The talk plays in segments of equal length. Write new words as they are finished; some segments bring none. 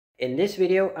In this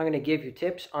video, I'm going to give you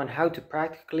tips on how to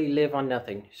practically live on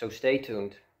nothing, so stay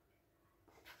tuned.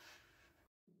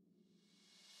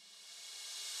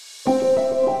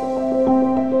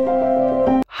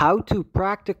 How to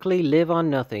practically live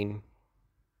on nothing.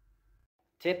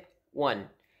 Tip 1.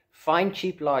 Find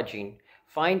cheap lodging.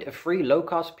 Find a free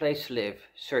low-cost place to live.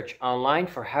 Search online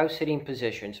for house-sitting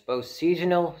positions, both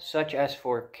seasonal, such as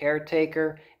for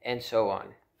caretaker, and so on.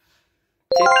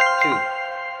 Tip 2.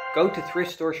 Go to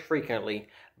thrift stores frequently.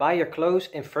 Buy your clothes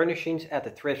and furnishings at the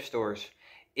thrift stores.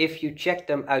 If you check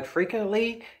them out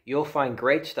frequently, you'll find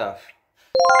great stuff.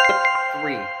 Tip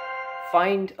 3.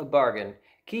 Find a bargain.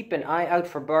 Keep an eye out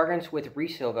for bargains with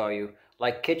resale value,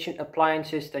 like kitchen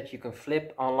appliances that you can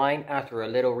flip online after a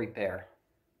little repair.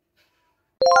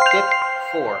 Tip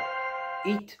 4.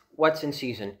 Eat what's in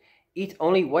season. Eat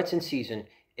only what's in season.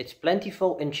 It's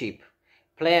plentiful and cheap.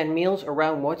 Plan meals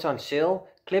around what's on sale,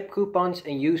 clip coupons,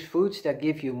 and use foods that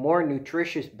give you more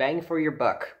nutritious bang for your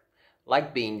buck,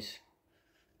 like beans.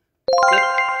 Tip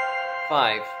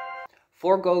 5.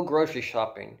 Forgo grocery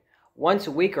shopping. Once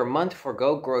a week or month,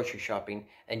 forgo grocery shopping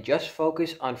and just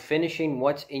focus on finishing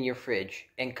what's in your fridge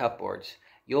and cupboards.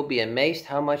 You'll be amazed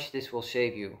how much this will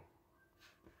save you.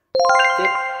 Tip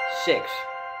 6.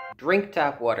 Drink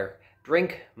tap water.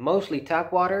 Drink mostly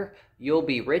tap water. You'll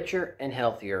be richer and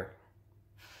healthier.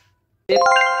 Tip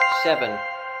 7.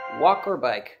 Walk or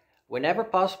bike. Whenever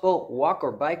possible, walk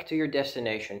or bike to your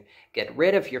destination. Get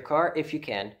rid of your car if you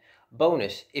can.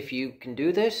 Bonus, if you can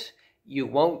do this, you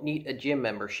won't need a gym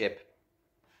membership.